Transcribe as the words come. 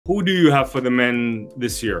Who do you have for the men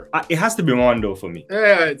this year? It has to be Mondo for me.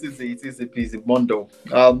 Yeah, it is a Mondo.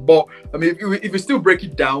 But I mean, if you still break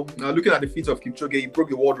it down, looking at the feat of Kipchoge, he broke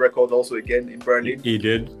the world record also again in Berlin. He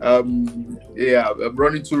did.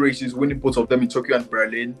 Running 2 races, winning both of them in Tokyo and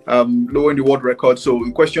Berlin, lowering the world record. So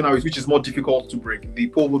the question now is, which is more difficult to break, the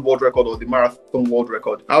pole vault world record or the marathon world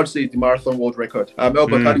record? I would say it's the marathon world record. El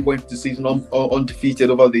Bakali went the season undefeated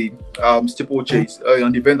over the steeplechase,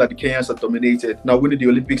 an event that the Kenyans had dominated. Now winning the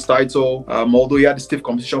Olympics title, although he had a stiff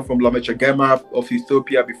competition from Lamecha Gema of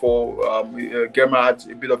Ethiopia before. Gema had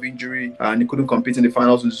a bit of injury and he couldn't compete in the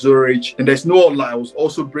finals with Zurich. And there's no lie, I was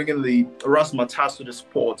also bringing the razzmatazz to the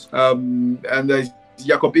sport. And there's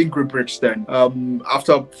Jakob Ingebrigtsen,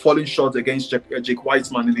 after falling short against Jake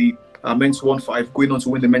Weitzman in the men's 1-5, going on to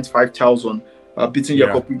win the men's 5,000. Beating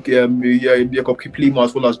Jakob Kiplimo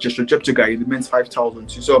as well as Joshua Jeptegei in the men's 5,000.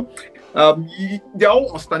 So they're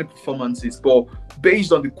all outstanding performances, but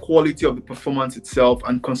based on the quality of the performance itself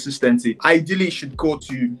and consistency, ideally it should go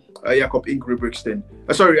to Jakob Ingebrigtsen.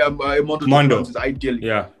 Mondo Duplantis, ideally.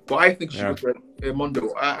 Yeah. But I think it should go to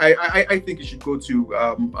Mondo. I think it should go to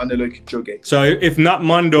Eliud Kipchoge. So if not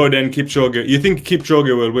Mondo, then Kipchoge. You think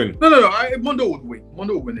Kipchoge will win? No. Mondo would win.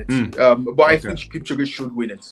 Mondo will win it. But I think Kipchoge should win it.